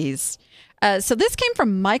possibilities. So this came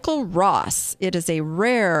from Michael Ross. It is a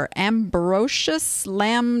rare Ambrosius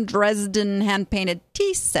Lamb Dresden hand-painted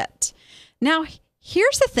tea set. Now,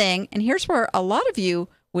 here's the thing, and here's where a lot of you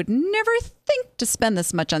would never think to spend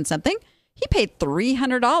this much on something. He paid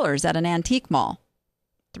 $300 at an antique mall.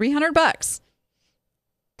 $300.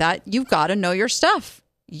 That you've got to know your stuff.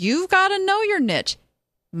 You've got to know your niche.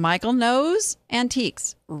 Michael knows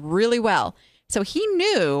antiques really well. So he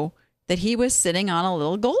knew that he was sitting on a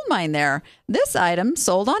little gold mine there. This item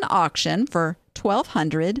sold on auction for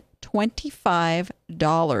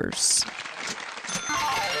 $1,225.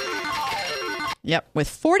 Yep, with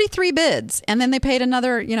 43 bids. And then they paid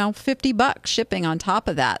another, $50 shipping on top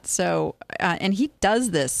of that. So, and he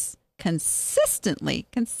does this consistently.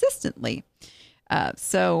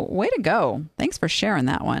 So way to go. Thanks for sharing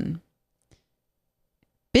that one.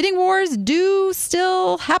 Bidding wars do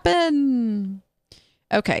still happen.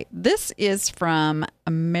 Okay, this is from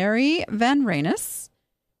Mary Van Reynes.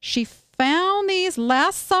 She found these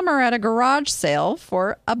last summer at a garage sale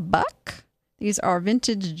for $1. These are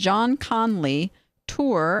vintage John Conley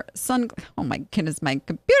Tour oh my goodness, my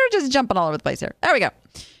computer just jumping all over the place here. There we go.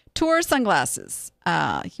 Tour sunglasses.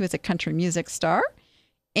 He was a country music star.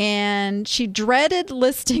 And she dreaded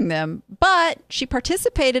listing them, but she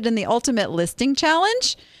participated in the Ultimate Listing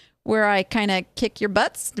Challenge, where I kind of kick your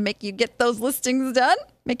butts to make you get those listings done,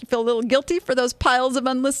 make you feel a little guilty for those piles of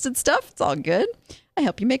unlisted stuff. It's all good. I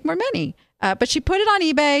help you make more money. But she put it on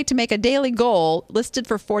eBay to make a daily goal, listed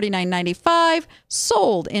for $49.95,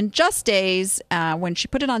 sold in just days when she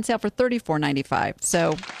put it on sale for $34.95.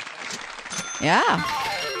 So, yeah.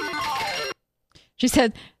 She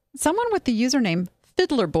said someone with the username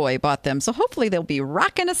Fiddler Boy bought them, so hopefully they'll be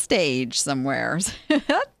rocking a stage somewhere.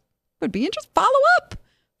 That would be interesting. Follow up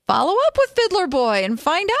with Fiddler Boy and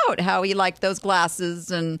find out how he liked those glasses,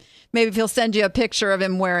 and maybe if he'll send you a picture of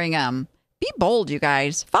him wearing them. Be bold, you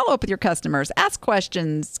guys. Follow up with your customers. Ask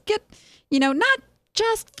questions. Get, not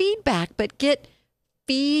just feedback, but get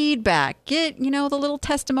feedback. Get, the little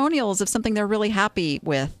testimonials of something they're really happy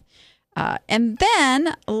with. And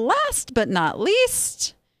then, last but not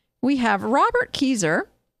least, we have Robert Keyser.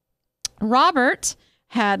 Robert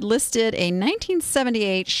had listed a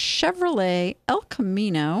 1978 Chevrolet El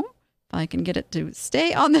Camino. If I can get it to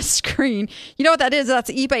stay on the screen. You know what that is?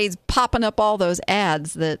 That's eBay's popping up all those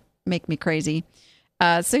ads that make me crazy.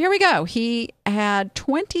 So here we go. He had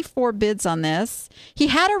 24 bids on this. He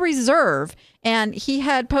had a reserve, and he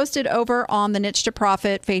had posted over on the Niche to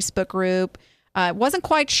Profit Facebook group. Wasn't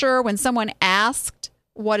quite sure when someone asked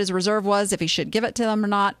what his reserve was, if he should give it to them or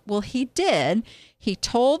not. Well, he did. He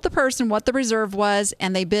told the person what the reserve was,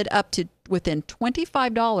 and they bid up to within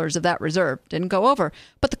 $25 of that reserve. Didn't go over.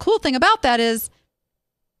 But the cool thing about that is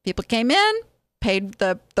people came in, paid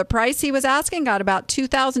the price he was asking, got about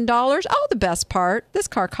 $2,000. Oh, the best part, this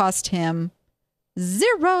car cost him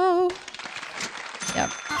 $0.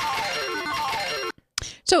 Yep.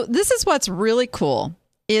 So this is what's really cool,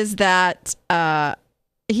 is that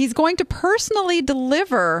he's going to personally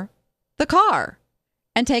deliver the car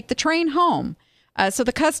and take the train home. So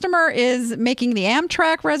the customer is making the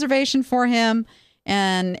Amtrak reservation for him,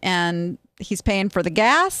 and he's paying for the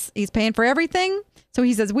gas. He's paying for everything. So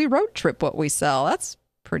he says, we road trip what we sell. That's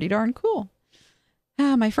pretty darn cool.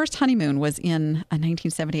 My first honeymoon was in a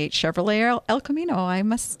 1978 Chevrolet El Camino, I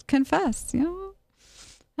must confess. Didn't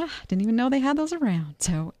even know they had those around.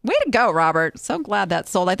 So way to go, Robert. So glad that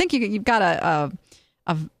sold. I think you've got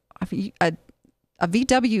a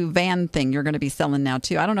VW van thing you're going to be selling now,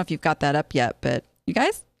 too. I don't know if you've got that up yet, but you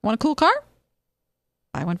guys want a cool car?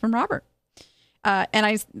 Buy one from Robert.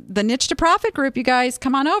 The Niche to Profit group, you guys,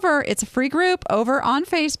 come on over. It's a free group over on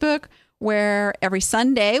Facebook where every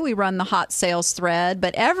Sunday we run the hot sales thread,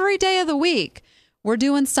 but every day of the week we're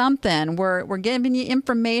doing something. We're giving you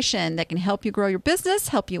information that can help you grow your business,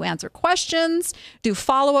 help you answer questions, do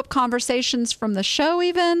follow-up conversations from the show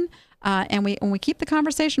even, and we keep the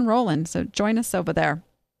conversation rolling. So join us over there.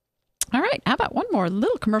 All right, how about one more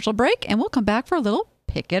little commercial break, and we'll come back for a little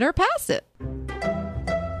Pick It or Pass It.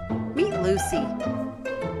 Meet Lucy.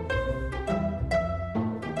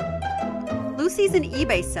 Lucy's an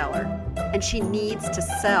eBay seller, and she needs to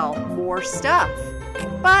sell more stuff.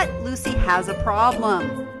 But Lucy has a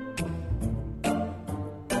problem.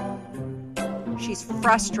 She's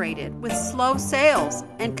frustrated with slow sales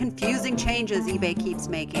and confusing changes eBay keeps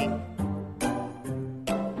making.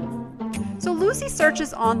 So Lucy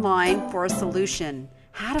searches online for a solution,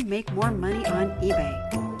 how to make more money on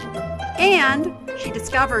eBay. And she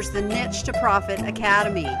discovers the Niche to Profit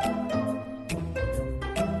Academy.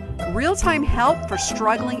 real-time help for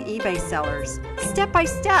struggling eBay sellers.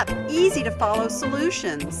 Step-by-step, easy-to-follow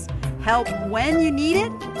solutions. Help when you need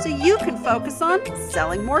it so you can focus on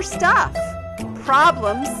selling more stuff.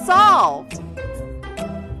 Problem solved.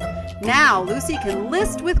 Now Lucy can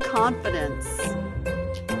list with confidence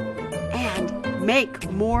and make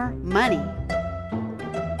more money.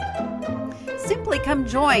 Simply come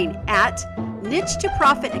join at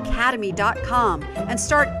niche2profitacademy.com and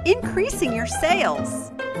start increasing your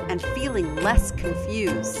sales and feeling less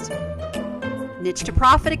confused.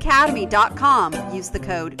 niche2profitacademy.com. Use the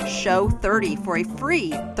code SHOW30 for a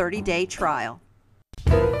free 30-day trial.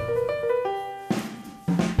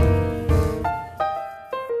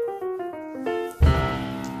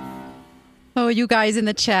 Oh, you guys in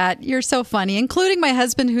the chat, you're so funny, including my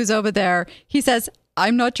husband who's over there. He says,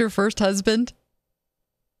 I'm not your first husband.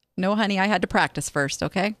 No, honey, I had to practice first,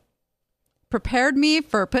 okay? Prepared me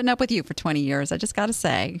for putting up with you for 20 years, I just got to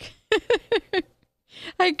say.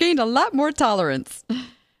 I gained a lot more tolerance.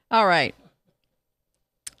 All right.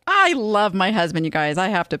 I love my husband, you guys. I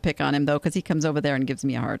have to pick on him, though, because he comes over there and gives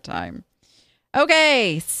me a hard time.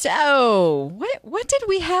 Okay, so what did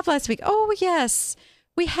we have last week? Oh, yes.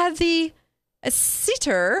 We had the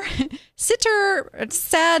sitter,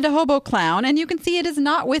 sad hobo clown, and you can see it is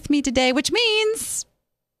not with me today, which means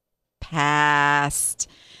passed.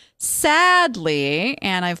 Sadly,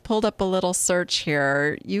 and I've pulled up a little search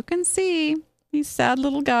here, you can see these sad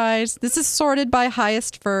little guys. This is sorted by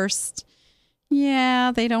highest first.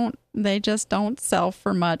 Yeah, they just don't sell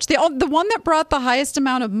for much. The one that brought the highest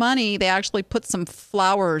amount of money, they actually put some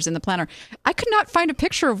flowers in the planner. I could not find a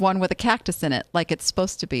picture of one with a cactus in it like it's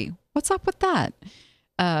supposed to be. What's up with that?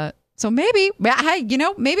 So maybe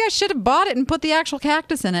I should have bought it and put the actual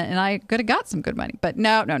cactus in it, and I could have got some good money. But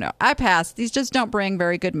no. I passed. These just don't bring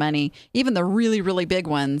very good money. Even the really, really big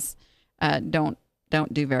ones don't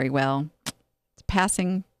do very well. It's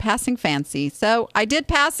passing fancy. So I did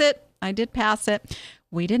pass it.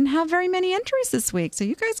 We didn't have very many entries this week, so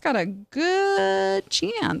you guys got a good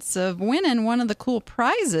chance of winning one of the cool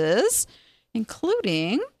prizes,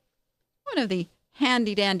 including one of the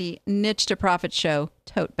handy-dandy Niche to Profit Show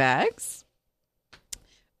tote bags,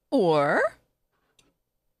 or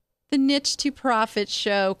the Niche to Profit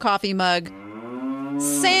Show coffee mug,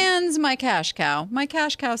 sans my cash cow. My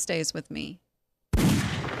cash cow stays with me.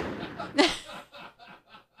 At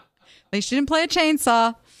least you didn't play a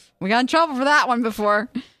chainsaw. We got in trouble for that one before.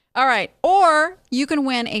 All right. Or you can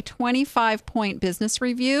win a 25-point business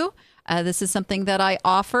review. This is something that I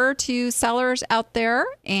offer to sellers out there,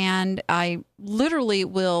 and I literally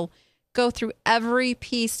will go through every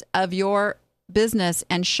piece of your business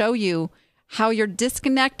and show you how you're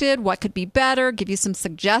disconnected, what could be better, give you some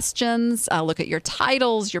suggestions, look at your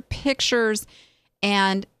titles, your pictures,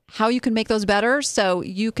 and how you can make those better so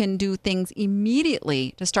you can do things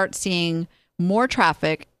immediately to start seeing more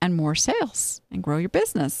traffic and more sales and grow your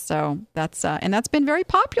business. So that's been very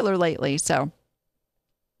popular lately. So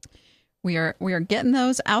we are getting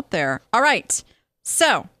those out there. All right.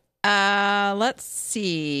 So let's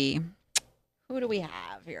see. Who do we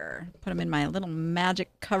have here? Put them in my little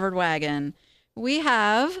magic covered wagon. We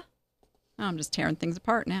have, I'm just tearing things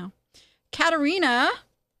apart now. Katarina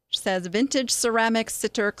says vintage ceramic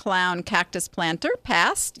sitter clown cactus planter.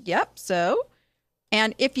 Passed. Yep. So,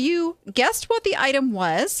 and if you guessed what the item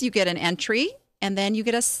was, you get an entry, and then you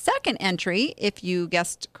get a second entry if you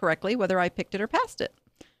guessed correctly whether I picked it or passed it.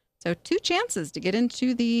 So 2 chances to get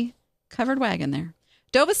into the covered wagon there.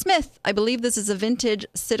 Dova Smith, I believe this is a vintage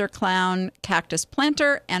sitter clown cactus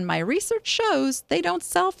planter, and my research shows they don't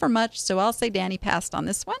sell for much, so I'll say Danny passed on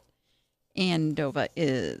this one. And Dova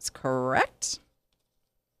is correct.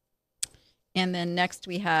 And then next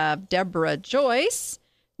we have Deborah Joyce.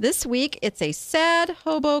 This week it's a sad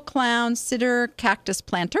hobo clown sitter cactus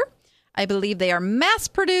planter. I believe they are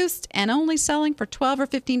mass-produced and only selling for $12 or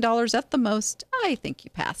 $15 at the most. I think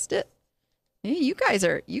you passed it. Hey, you guys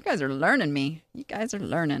are learning me. You guys are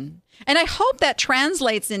learning. And I hope that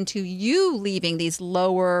translates into you leaving these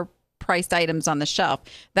lower priced items on the shelf.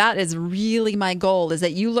 That is really my goal, is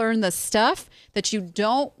that you learn the stuff that you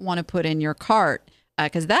don't want to put in your cart,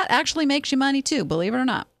 because that actually makes you money too, believe it or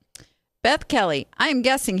not. Beth Kelly, I am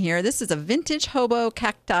guessing here, this is a vintage hobo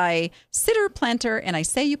cacti sitter planter, and I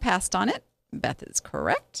say you passed on it. Beth is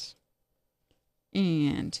correct.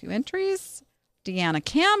 And 2 entries. Deanna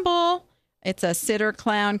Campbell, it's a sitter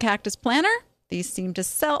clown cactus planter. These seem to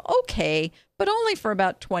sell okay, but only for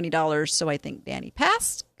about $20, so I think Danny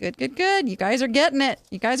passed. Good. You guys are getting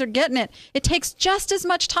it. It takes just as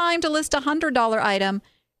much time to list a $100 item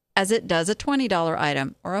as it does a $20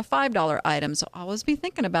 item or a $5 item. So always be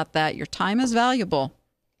thinking about that. Your time is valuable.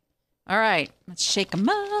 All right, let's shake them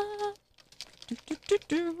up.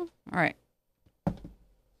 All right.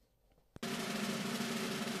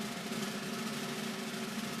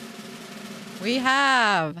 We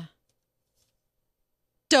have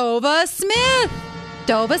Dova Smith.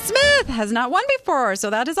 Dova Smith has not won before, so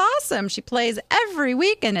that is awesome. She plays every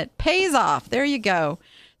week and it pays off. There you go.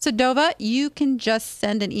 So Dova, you can just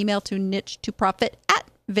send an email to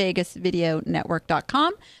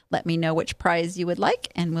niche2profit@vegasvideonetwork.com. Let me know which prize you would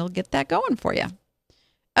like and we'll get that going for you.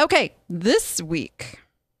 Okay, this week,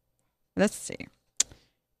 let's see.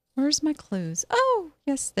 Where's my clues? Oh,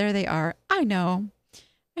 yes, there they are. I know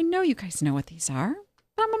you guys know what these are,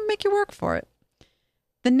 but I'm going to make you work for it.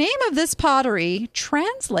 The name of this pottery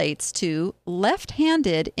translates to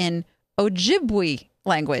left-handed in Ojibwe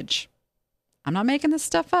language. I'm not making this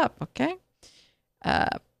stuff up, okay?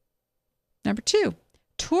 Number 2,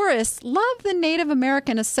 tourists love the Native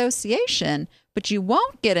American Association, but you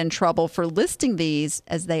won't get in trouble for listing these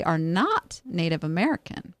as they are not Native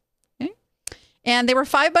American. Okay? And they were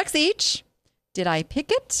 $5 each. Did I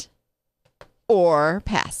pick it or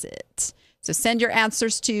pass it? So send your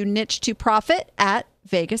answers to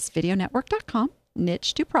niche2profit@vegasvideonetwork.com.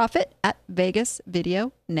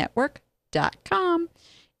 niche2profit@vegasvideonetwork.com.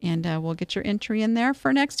 And we'll get your entry in there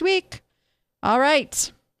for next week. All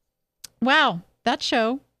right. Wow, that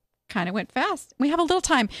show kind of went fast. We have a little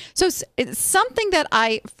time. So it's something that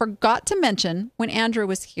I forgot to mention when Andrew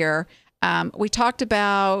was here. We talked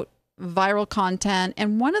about viral content,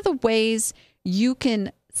 and one of the ways you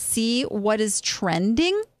can see what is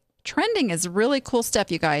trending. Trending is really cool stuff,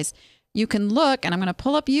 you guys. You can look, and I'm going to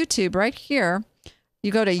pull up YouTube right here.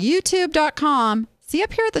 You go to youtube.com. See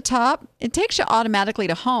up here at the top, it takes you automatically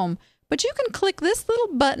to home, but you can click this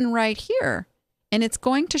little button right here, and it's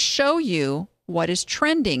going to show you what is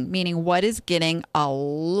trending, meaning what is getting a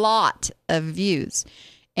lot of views.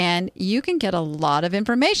 And you can get a lot of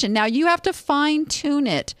information. Now, you have to fine-tune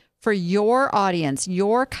it for your audience,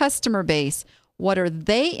 your customer base. What are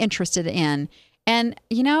they interested in? And,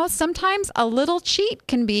 sometimes a little cheat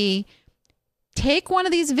can be take one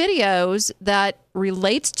of these videos that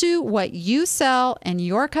relates to what you sell and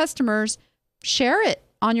your customers, share it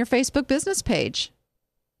on your Facebook business page.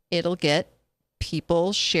 It'll get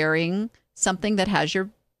people sharing something that has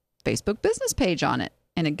your Facebook business page on it.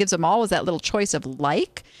 And it gives them always that little choice of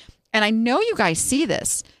like. And I know you guys see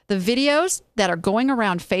this. The videos that are going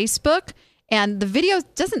around Facebook, and the video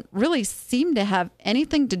doesn't really seem to have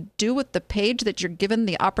anything to do with the page that you're given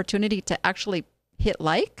the opportunity to actually hit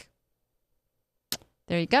like.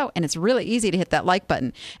 There you go. And it's really easy to hit that like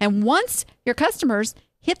button. And once your customers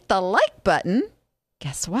hit the like button,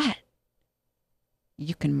 guess what?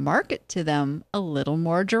 You can market to them a little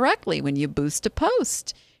more directly when you boost a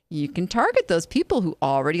post. You can target those people who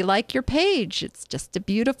already like your page. It's just a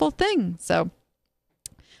beautiful thing. So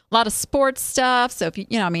a lot of sports stuff. So if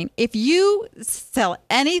you sell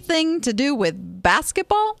anything to do with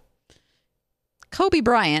basketball, Kobe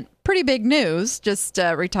Bryant, pretty big news, just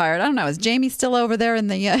retired. I don't know. Is Jamie still over there in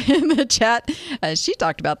the chat? She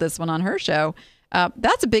talked about this one on her show.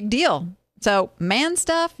 That's a big deal. So man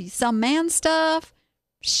stuff, you sell man stuff.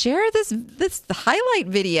 Share this. This highlight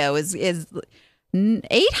video is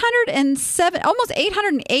 807, almost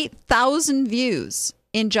 808,000 views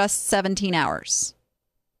in just 17 hours.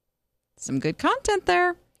 Some good content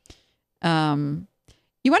there.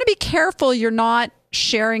 You want to be careful you're not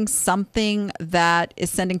sharing something that is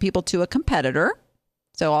sending people to a competitor.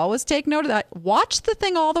 So always take note of that. Watch the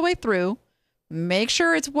thing all the way through. Make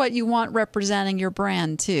sure it's what you want representing your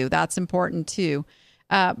brand too. That's important too.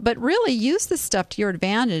 But really use this stuff to your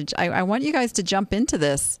advantage. I want you guys to jump into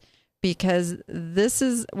this because this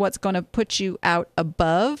is what's going to put you out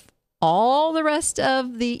above all the rest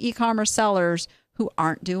of the e-commerce sellers who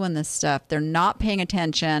aren't doing this stuff. They're not paying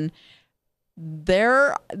attention.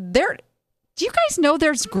 Do you guys know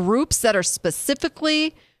there's groups that are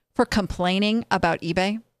specifically for complaining about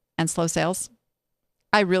eBay and slow sales?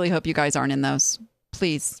 I really hope you guys aren't in those.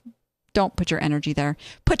 Please don't put your energy there.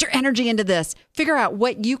 Put your energy into this. Figure out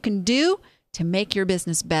what you can do to make your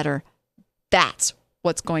business better. That's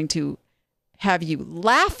what's going to have you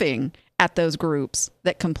laughing at those groups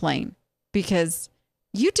that complain. Because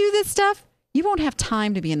you do this stuff, you won't have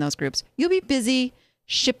time to be in those groups. You'll be busy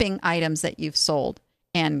shipping items that you've sold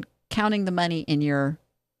and counting the money in your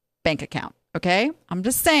bank account. Okay? I'm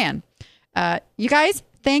just saying. You guys,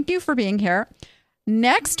 thank you for being here.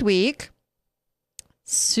 Next week,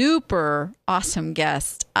 super awesome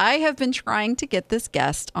guest. I have been trying to get this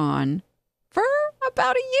guest on for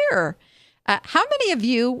about a year. How many of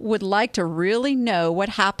you would like to really know what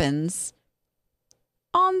happens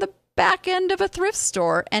on the back end of a thrift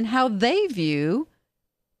store and how they view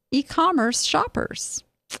e-commerce shoppers.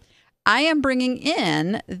 I am bringing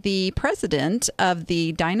in the president of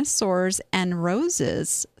the Dinosaurs and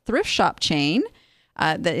Roses thrift shop chain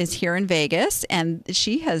that is here in Vegas, and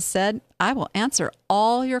she has said, I will answer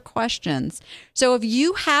all your questions. So if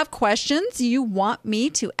you have questions you want me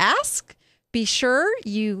to ask, be sure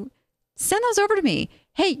you send those over to me.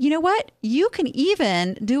 Hey, you know what? You can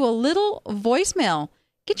even do a little voicemail.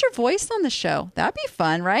 Get your voice on the show. That'd be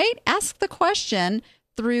fun, right? Ask the question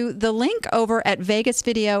through the link over at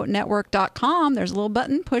vegasvideonetwork.com. There's a little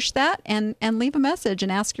button. Push that and leave a message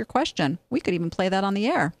and ask your question. We could even play that on the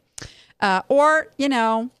air. Or, you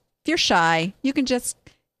know, if you're shy, you can just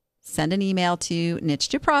send an email to niche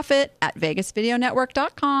to profit at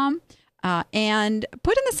vegasvideonetwork.com and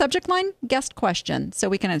put in the subject line guest question so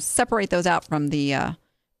we can separate those out from the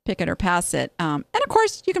pick it or pass it. And of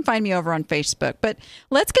course, you can find me over on Facebook. But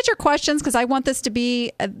let's get your questions because I want this to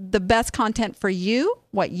be the best content for you,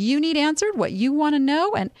 what you need answered, what you want to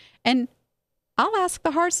know. And I'll ask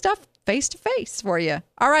the hard stuff face to face for you.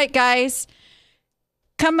 All right, guys.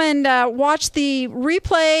 Come and watch the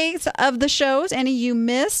replays of the shows. Any you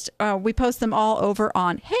missed, we post them all over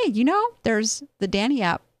on, hey, you know, there's the Danny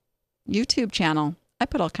App YouTube channel. I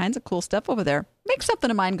put all kinds of cool stuff over there. Make something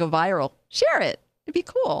of mine go viral. Share it. It'd be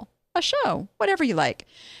cool. A show, whatever you like.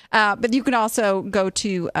 But you can also go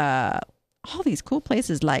to all these cool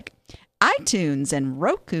places like iTunes and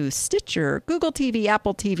Roku, Stitcher, Google TV,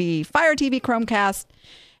 Apple TV, Fire TV, Chromecast.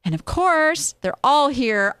 And of course, they're all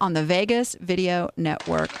here on the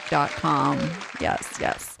VegasVideoNetwork.com. Yes,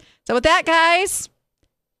 yes. So with that, guys,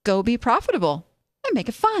 go be profitable and make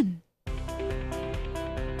it fun.